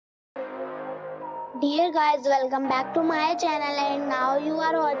Dear guys, welcome back to my channel and now you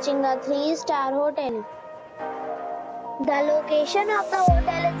are watching a 3-star hotel. The location of the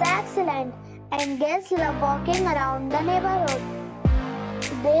hotel is excellent and guests love walking around the neighborhood.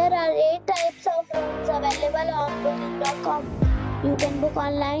 There are 8 types of rooms available on booking.com. You can book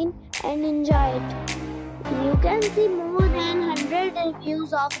online and enjoy it. You can see more than 100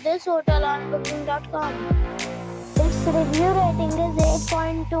 reviews of this hotel on booking.com. Its review rating is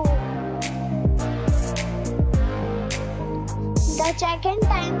 8.2. The check-in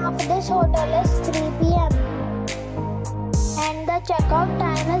time of this hotel is 3 p.m. and the check-out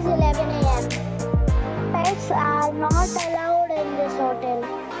time is 11 a.m. Pets are not allowed in this hotel.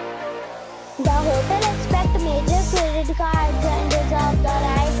 The hotel accepts major credit cards and reserves the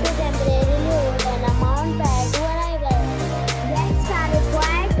right to temporarily hold an amount prior to arrival. Guests are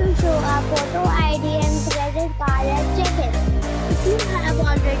required to show a photo ID and credit card at check-in. If you have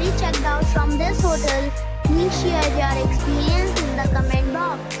already checked out from this hotel, please share your experience in the comment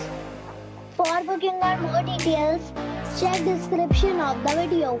box. For booking or more details, check description of the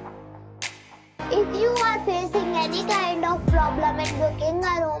video. If you are facing any kind of problem in booking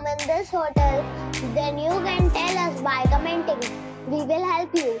a room in this hotel, then you can tell us by commenting. We will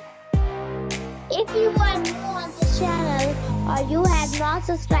help you. If you are new on this channel or you have not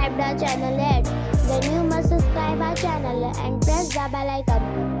subscribed our channel yet, then you must subscribe our channel and press the bell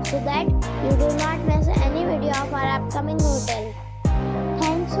icon so that you do not miss any video of our upcoming hotel.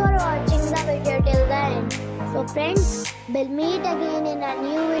 Thanks for watching the video till the end. So friends, we'll meet again in a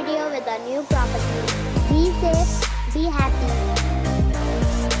new video with a new property. Be safe, be happy.